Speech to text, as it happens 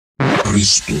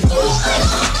Cristo.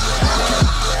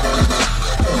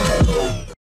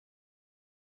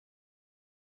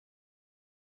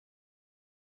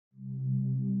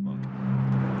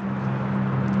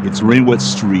 It's rain-wet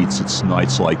streets, it's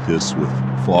nights like this with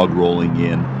fog rolling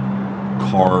in,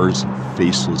 cars,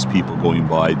 faceless people going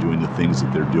by doing the things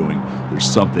that they're doing. There's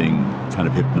something kind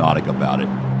of hypnotic about it.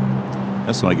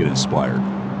 That's when I get inspired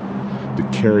to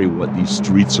carry what these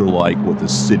streets are like, what the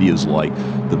city is like,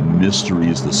 the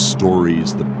mysteries, the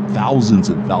stories, the thousands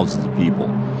and thousands of people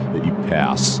that you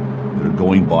pass that are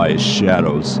going by as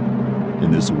shadows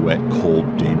in this wet, cold,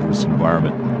 dangerous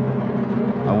environment.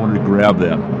 I wanted to grab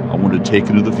that. I wanted to take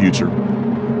it into the future,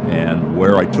 and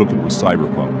where I took it was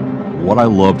cyberpunk. What I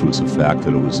loved was the fact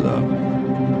that it was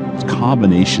a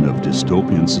combination of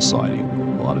dystopian society,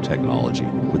 a lot of technology,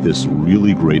 with this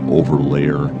really great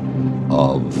overlayer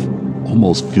of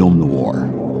almost film noir.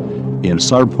 In a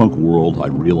cyberpunk world, I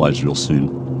realized real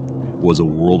soon, was a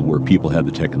world where people had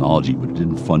the technology, but it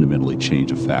didn't fundamentally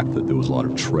change the fact that there was a lot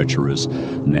of treacherous,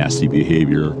 nasty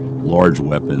behavior, large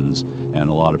weapons, and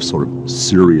a lot of sort of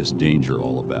serious danger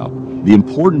all about. The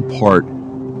important part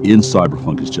in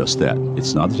cyberpunk is just that.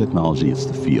 It's not the technology, it's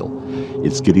the feel.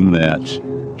 It's getting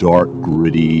that dark,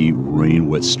 gritty,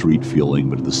 rain-wet street feeling,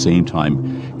 but at the same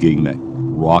time getting that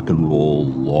rock and roll,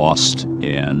 lost,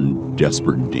 and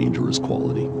desperate and dangerous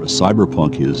quality.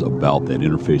 Cyberpunk is about that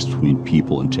interface between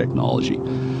people and technology,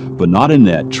 but not in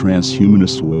that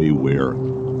transhumanist way where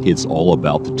it's all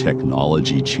about the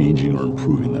technology changing or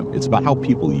improving them. It's about how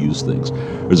people use things.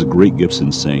 There's a great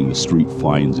Gibson saying, the street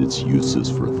finds its uses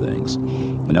for things.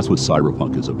 And that's what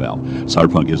cyberpunk is about.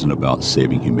 Cyberpunk isn't about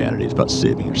saving humanity, it's about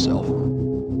saving yourself.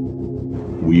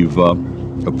 We've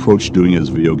approached doing it as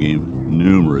a video game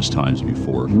numerous times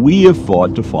before. We have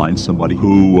fought to find somebody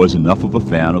who was enough of a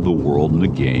fan of the world and the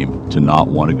game to not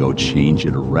want to go change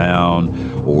it around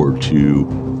or to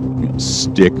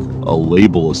stick a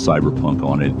label of cyberpunk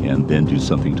on it and then do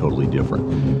something totally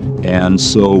different. And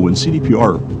so when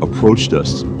CDPR approached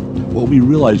us, what we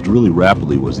realized really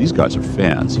rapidly was these guys are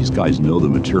fans. These guys know the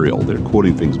material. They're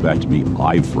quoting things back to me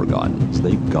I've forgotten. So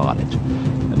they got it.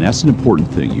 And that's an important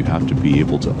thing. You have to be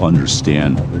able to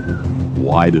understand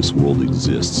why this world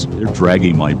exists. They're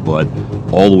dragging my butt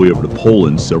all the way over to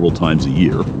Poland several times a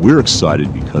year. We're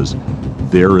excited because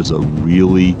there is a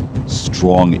really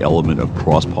strong element of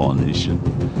cross-pollination.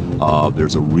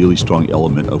 There's a really strong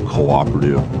element of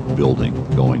cooperative building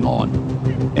going on.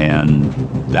 And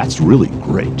that's really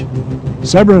great.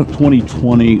 Cyberpunk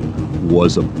 2020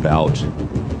 was about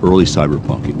early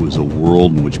cyberpunk. It was a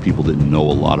world in which people didn't know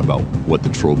a lot about what the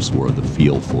tropes were, the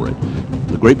feel for it.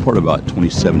 The great part about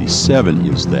 2077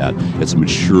 is that it's a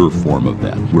mature form of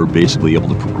that. We're basically able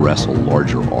to progress a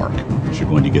larger arc. You're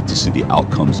going to get to see the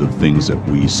outcomes of things that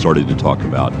we started to talk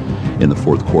about in the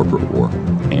Fourth Corporate War.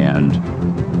 And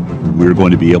we're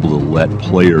going to be able to let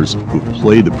players who've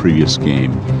played the previous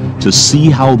game to see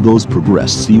how those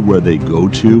progress, see where they go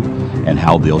to, and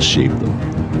how they'll shape them.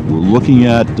 We're looking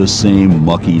at the same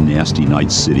mucky, nasty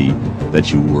night city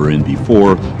that you were in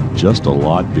before, just a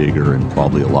lot bigger and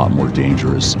probably a lot more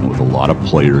dangerous, and with a lot of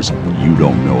players you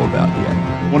don't know about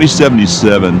yet.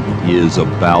 2077 is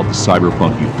about the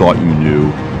cyberpunk you thought you knew,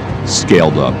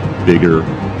 scaled up, bigger,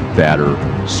 badder,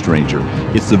 stranger.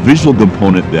 It's the visual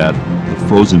component that the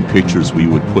frozen pictures we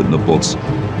would put in the books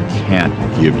can't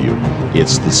give you.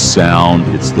 It's the sound,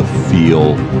 it's the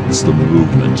feel, it's the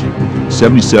movement.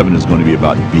 77 is going to be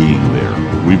about being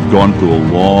there. We've gone through a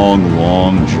long,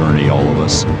 long journey, all of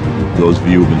us. Those of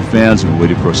you who have been fans have been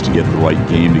waiting for us to get the right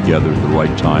game together at the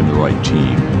right time, the right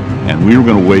team. And we were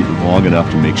going to wait long enough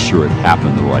to make sure it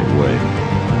happened the right way.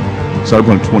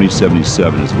 Cyberpunk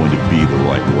 2077 is going to be the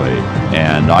right way.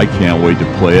 And I can't wait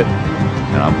to play it.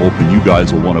 And I'm hoping you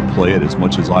guys will want to play it as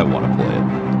much as I want to play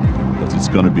it. Because it's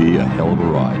going to be a hell of a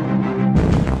ride.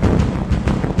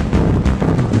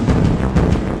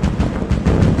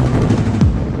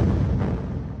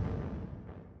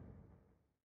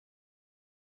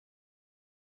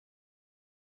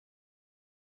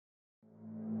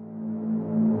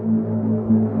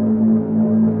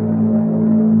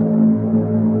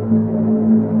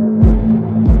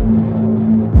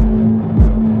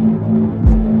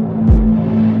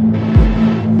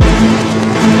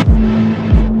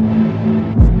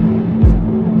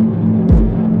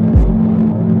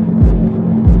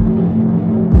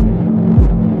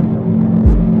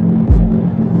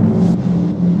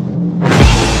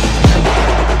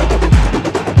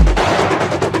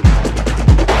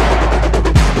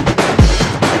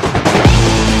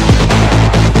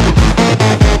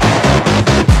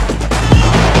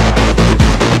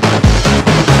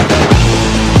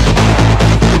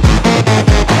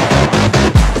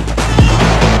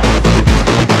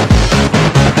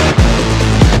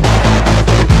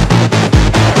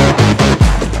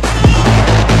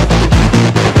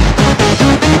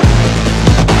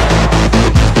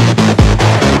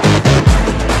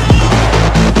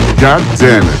 God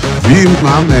damn it. Be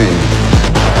my man.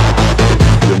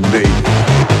 You made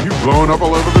it. You're blowing up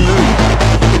all over the news.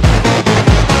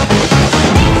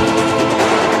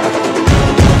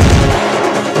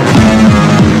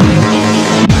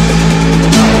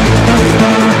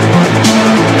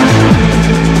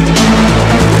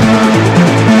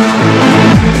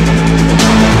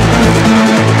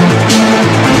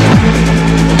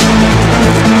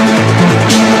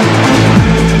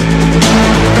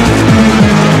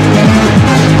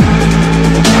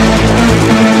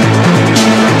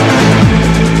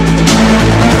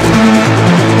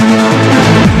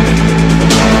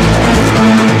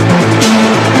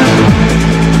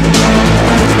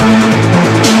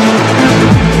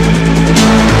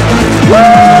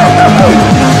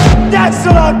 That's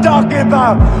what I'm talking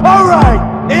about. All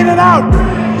right, in and out.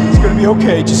 It's gonna be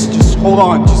okay. Just hold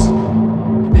on.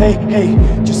 Hey,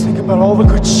 just think about all the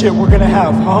good shit we're gonna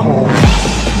have, huh?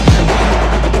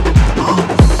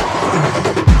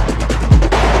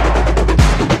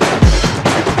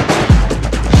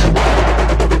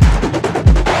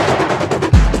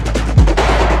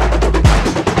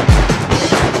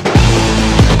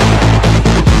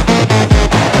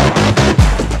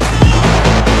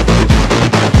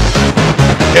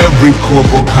 Every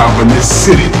corporal cop in this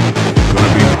city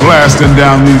gonna be blasting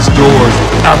down these doors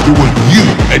after what you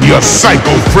and your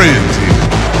psycho friends did.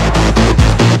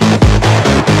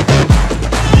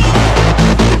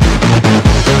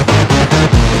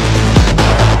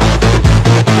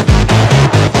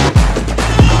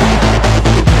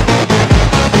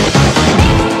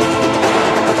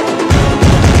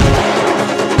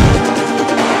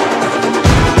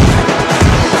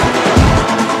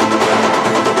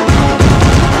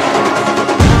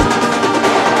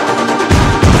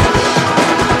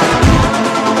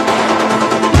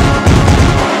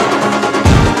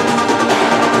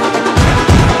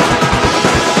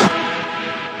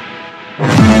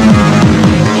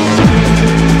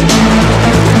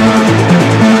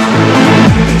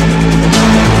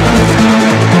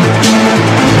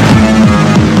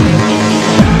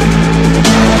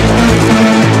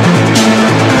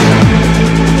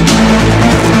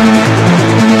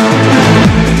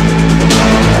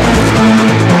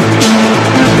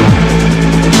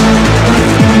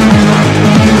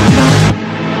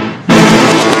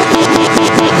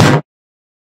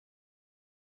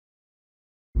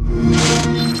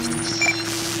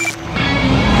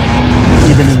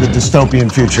 Even in the dystopian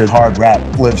future, hard rap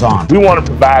lives on. We want to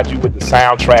provide you with the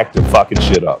soundtrack to fucking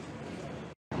shit up.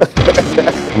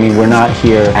 I mean, we're not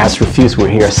here as refused, we're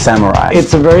here as samurai.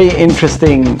 It's a very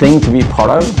interesting thing to be part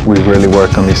of. We really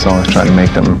work on these songs, trying to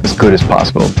make them as good as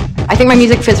possible. I think my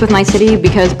music fits with my city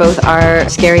because both are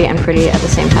scary and pretty at the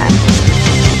same time.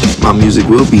 My music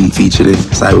will be featured in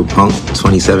Cyberpunk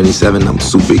 2077. I'm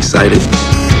super excited.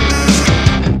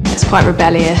 It's quite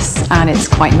rebellious and it's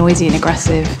quite noisy and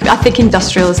aggressive. I think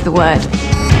industrial is the word.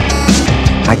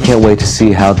 I can't wait to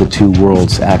see how the two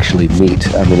worlds actually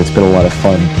meet. I mean, it's been a lot of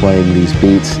fun playing these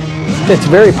beats. It's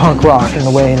very punk rock in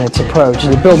the way in its approach.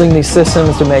 We're building these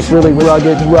systems to make really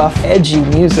rugged, rough, edgy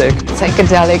music.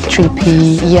 Psychedelic,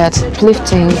 trippy, yet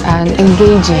uplifting and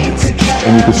engaging.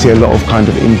 And you can see a lot of kind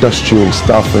of industrial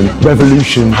stuff and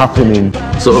revolution happening.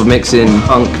 Sort of mixing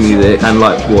punk music and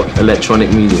like what electronic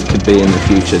music could be in the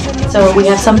future. So we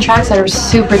have some tracks that are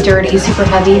super dirty, super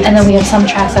heavy, and then we have some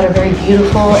tracks that are very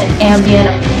beautiful and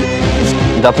ambient.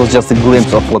 That was just a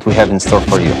glimpse of what we have in store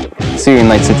for you. See you in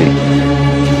Night City.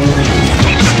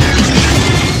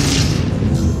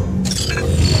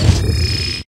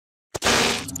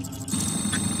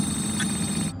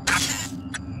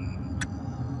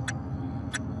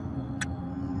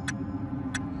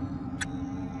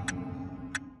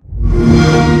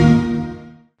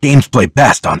 Games play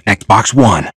best on Xbox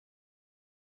One.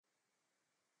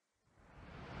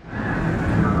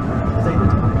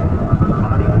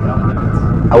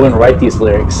 I wouldn't write these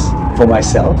lyrics for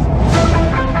myself.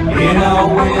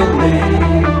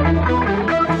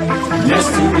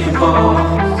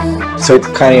 So it's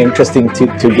kind of interesting to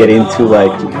get into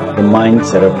like the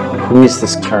mindset of who is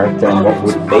this character and what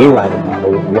would they write about,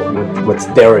 or what's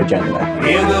their agenda.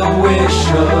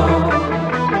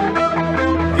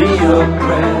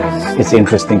 It's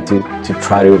interesting to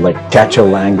try to like catch a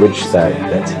language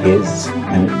that's his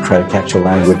and try to catch a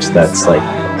language that's like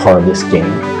part of this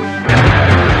game.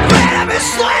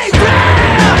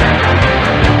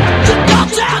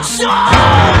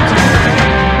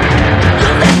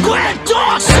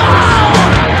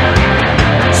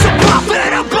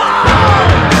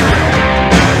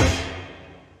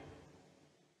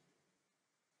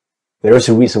 There's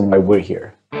a reason why we're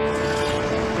here.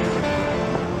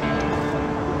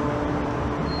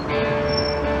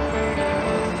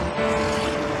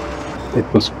 It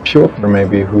was Piotr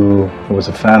maybe who was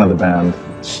a fan of the band.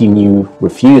 He knew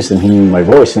Refused and he knew my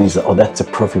voice and he said, oh, that's a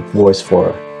perfect voice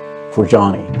for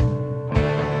Johnny.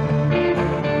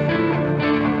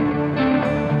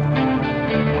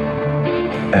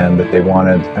 And that they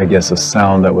wanted, I guess, a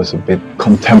sound that was a bit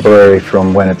contemporary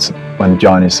from when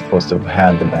Johnny's supposed to have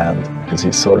had the band, because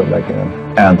he's sort of like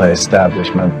an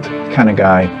anti-establishment kind of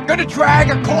guy. Gonna drag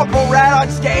a corporal rat on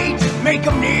stage, make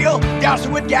him kneel, douse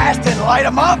him with gas, then light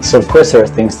him up. So of course there are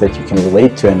things that you can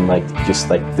relate to, and like just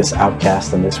like this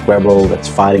outcast and this rebel that's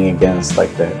fighting against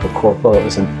like the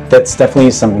corporals, and that's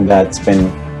definitely something that's been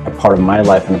a part of my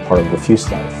life and a part of Refused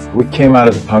life. We came out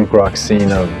of the punk rock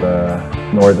scene of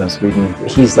northern Sweden.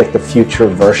 He's like the future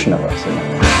version of us, you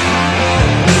know?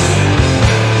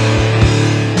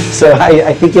 So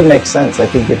I think it makes sense. I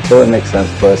think it totally makes sense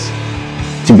for us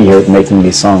to be here making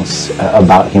these songs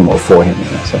about him or for him, you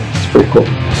know? So it's pretty cool.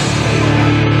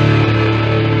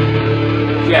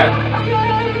 Yeah.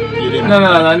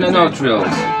 No drills.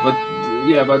 But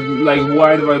yeah, but like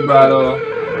wide vibrato.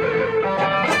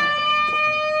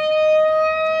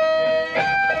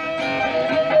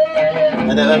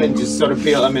 And then, I mean, just sort of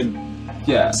build,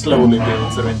 slowly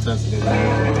build sort of intensity.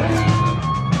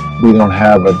 We don't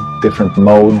have a different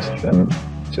mode than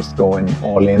just going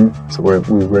all in. So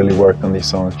we really worked on these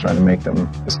songs, trying to make them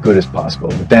as good as possible.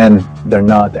 But then they're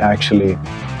not actually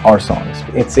our songs.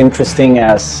 It's interesting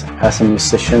as a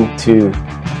musician to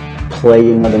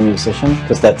play another musician,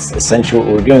 because that's essentially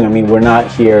what we're doing. I mean, we're not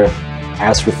here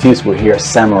as Refused, we're here as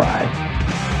Samurai.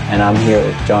 And I'm here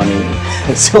with Johnny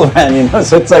Silverhand, you know,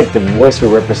 so it's like the voice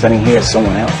we're representing here is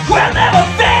someone else. We'll never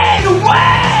fade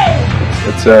away!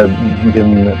 It's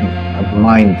been a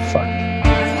mind fuck.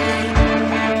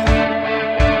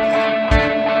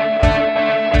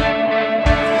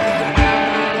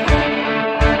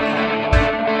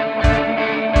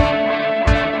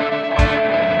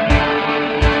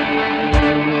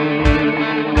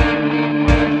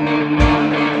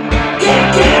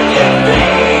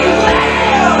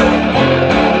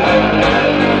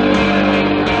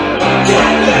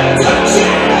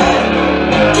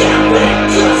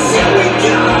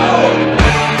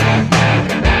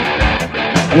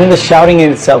 I mean, the shouting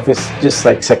in itself is just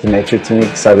like second nature to me,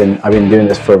 because I've been doing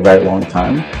this for a very long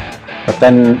time. But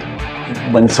then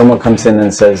when someone comes in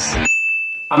and says,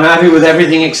 I'm happy with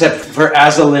everything except for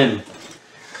Azza Lynn.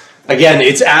 Again,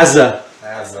 it's Azza.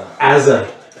 Azza.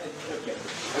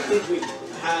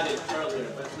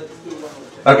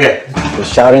 Okay. The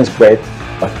shouting's great,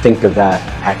 but think of that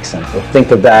accent, or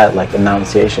think of that like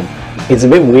enunciation. It's a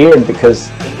bit weird because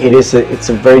it's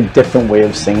a very different way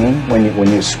of singing when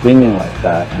you're screaming like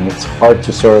that, and it's hard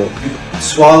to sort of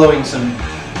swallowing some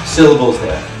syllables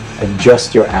there.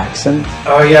 Adjust your accent.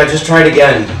 Oh yeah, just try it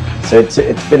again. So it's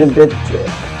been a bit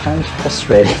kind of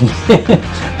frustrating.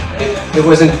 It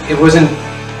wasn't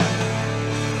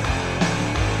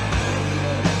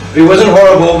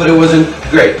horrible, but it wasn't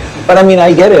great. But I mean,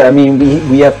 I get it. I mean,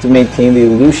 we have to maintain the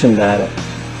illusion that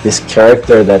this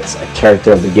character that's a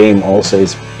character of the game also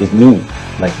is me,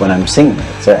 like when I'm singing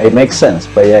it. So it makes sense.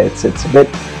 But yeah, it's a bit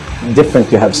different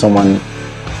to have someone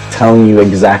telling you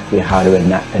exactly how to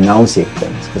enunciate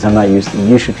things, because I'm not used to,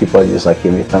 usually people are just like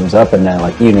give me a thumbs up, and then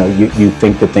like, you know, you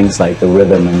think of things like the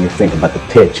rhythm, and you think about the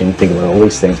pitch, and you think about all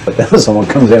these things, but then someone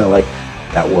comes in and like,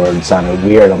 that word sounded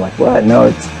weird. I'm like, what?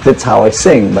 No, that's how I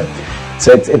sing. But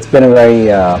so it's been a very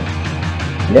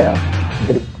yeah, a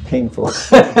bit painful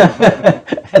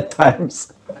at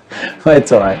times, but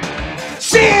it's alright.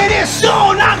 See this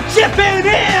zone, I'm chipping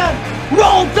in.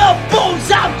 Roll the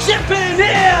bones, I'm chipping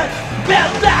in.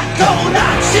 Belt that cone,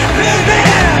 I'm chipping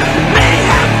in.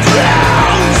 Mayhem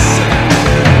drowns.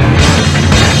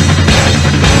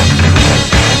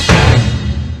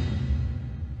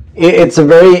 It's a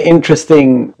very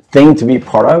interesting thing to be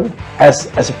part of. As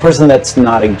a person that's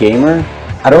not a gamer,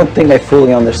 I don't think I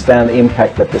fully understand the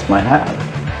impact that this might have.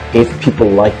 If people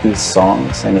like these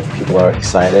songs and if people are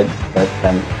excited,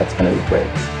 then that's going to be great.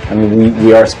 I mean,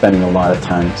 we are spending a lot of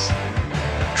times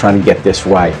trying to get this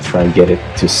right, trying to get it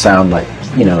to sound like,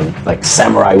 you know, like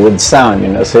Samurai would sound, you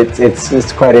know. So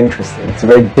it's quite interesting. It's a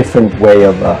very different way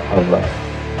of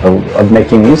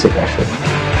making music, actually.